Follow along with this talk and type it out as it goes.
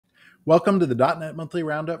Welcome to the dotnet Monthly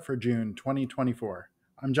Roundup for June 2024.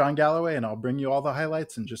 I'm John Galloway, and I'll bring you all the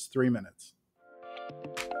highlights in just 3 minutes.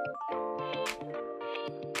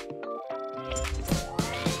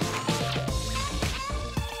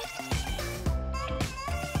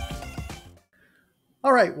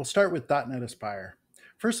 All right, we'll start with .NET Aspire.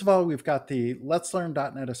 First of all, we've got the Let's Learn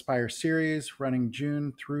 .NET Aspire series running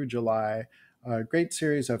June through July. A great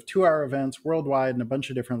series of 2-hour events worldwide in a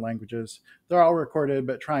bunch of different languages. They're all recorded,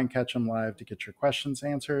 but try and catch them live to get your questions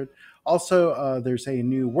answered. Also, there's a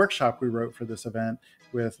new workshop we wrote for this event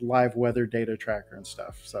with live weather data tracker and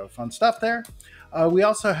stuff. So fun stuff there. We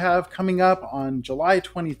also have coming up on July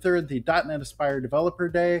 23rd, the .NET Aspire Developer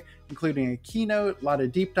Day, including a keynote, a lot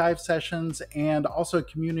of deep dive sessions, and also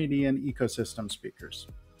community and ecosystem speakers.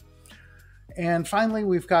 And finally,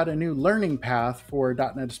 we've got a new learning path for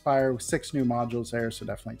 .NET Aspire with 6 new modules there, so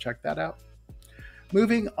definitely check that out.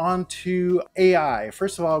 Moving on to AI.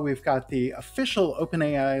 First of all, we've got the official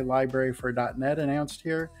OpenAI library for .NET announced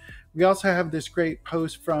here. We also have this great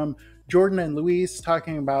post from Jordan and Luis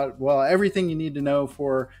talking about, well, everything you need to know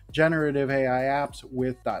for generative AI apps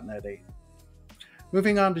with .NET 8.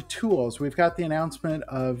 Moving on to tools, we've got the announcement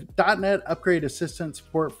of .NET Upgrade Assistant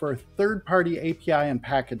support for third-party API and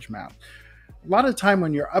package map. A lot of time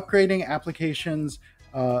when you're upgrading applications,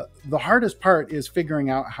 the hardest part is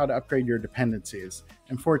figuring out how to upgrade your dependencies.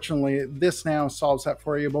 Unfortunately, this now solves that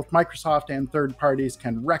for you. Both Microsoft and third parties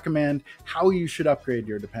can recommend how you should upgrade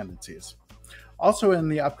your dependencies. Also in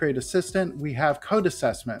the Upgrade Assistant, we have code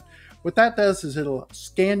assessment. What that does is it'll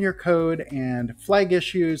scan your code and flag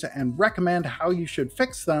issues and recommend how you should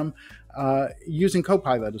fix them using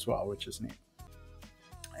Copilot as well, which is neat.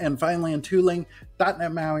 And finally, in tooling,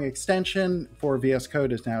 .NET MAUI extension for VS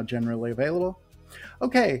Code is now generally available.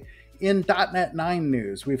 Okay, in .NET 9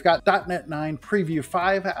 news, we've got .NET 9 Preview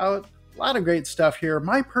 5 out. A lot of great stuff here.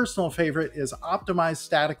 My personal favorite is optimized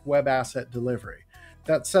static web asset delivery.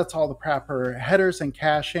 That sets all the proper headers and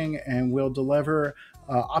caching and will deliver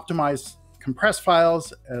optimized compressed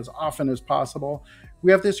files as often as possible.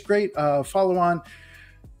 We have this great follow-on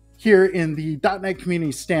here in the .NET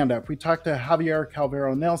Community Stand-Up. We talked to Javier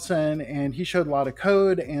Calvero-Nelson, and he showed a lot of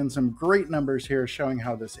code and some great numbers here showing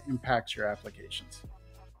how this impacts your applications.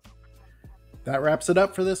 That wraps it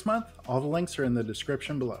up for this month. All the links are in the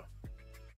description below.